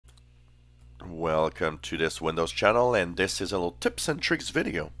Welcome to this Windows channel, and this is a little tips and tricks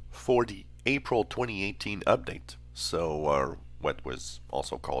video for the April 2018 update. What was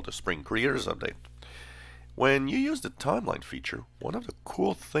also called the Spring Creators Update. When you use the timeline feature, one of the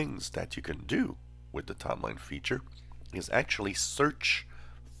cool things that you can do with the timeline feature is actually search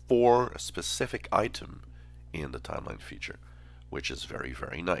for a specific item in the timeline feature, which is very,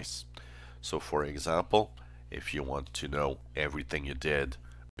 very nice. So for example, if you want to know everything you did,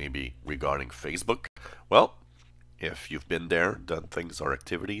 maybe regarding Facebook, well, if you've been there, done things or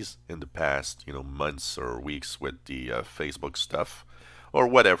activities in the past, months or weeks with the Facebook stuff, or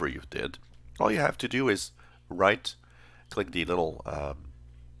whatever you did, all you have to do is click the little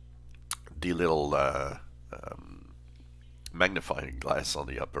magnifying glass on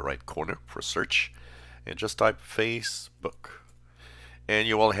the upper right corner for search, and just type Facebook, and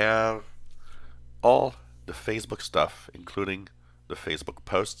you will have all the Facebook stuff, including the Facebook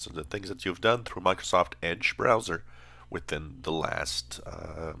posts and the things that you've done through Microsoft Edge browser within the last,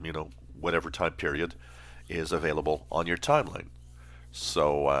 whatever time period is available on your timeline.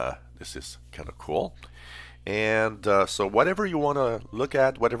 So this is kind of cool. And so whatever you want to look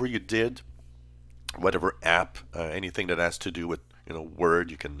at, whatever you did, whatever app, anything that has to do with,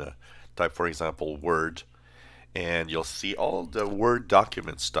 Word, you can type, for example, Word, and you'll see all the Word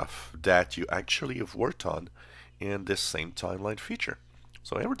document stuff that you actually have worked on in this same timeline feature.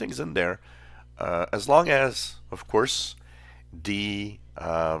 So everything's in there, as long as, of course, the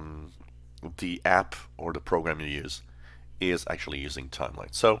app or the program you use is actually using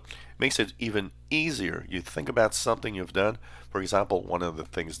timeline. So it makes it even easier. You think about something you've done. For example, one of the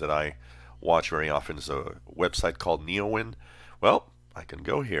things that I watch very often is a website called Neowin. Well, I can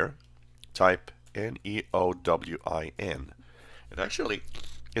go here, type Neowin, and actually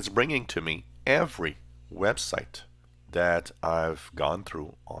it's bringing to me every website that I've gone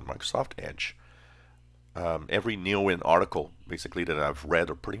through on Microsoft Edge, every Neowin article basically that I've read,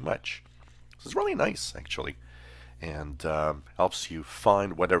 or pretty much. So it's really nice actually, and helps you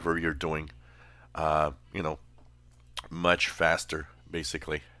find whatever you're doing, much faster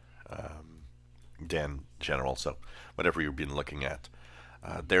basically than general. So whatever you've been looking at,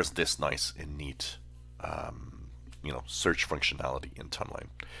 there's this nice and neat search functionality in timeline.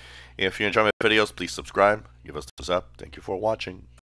 If you enjoy my videos, please subscribe, give us a thumbs up. Thank you for watching.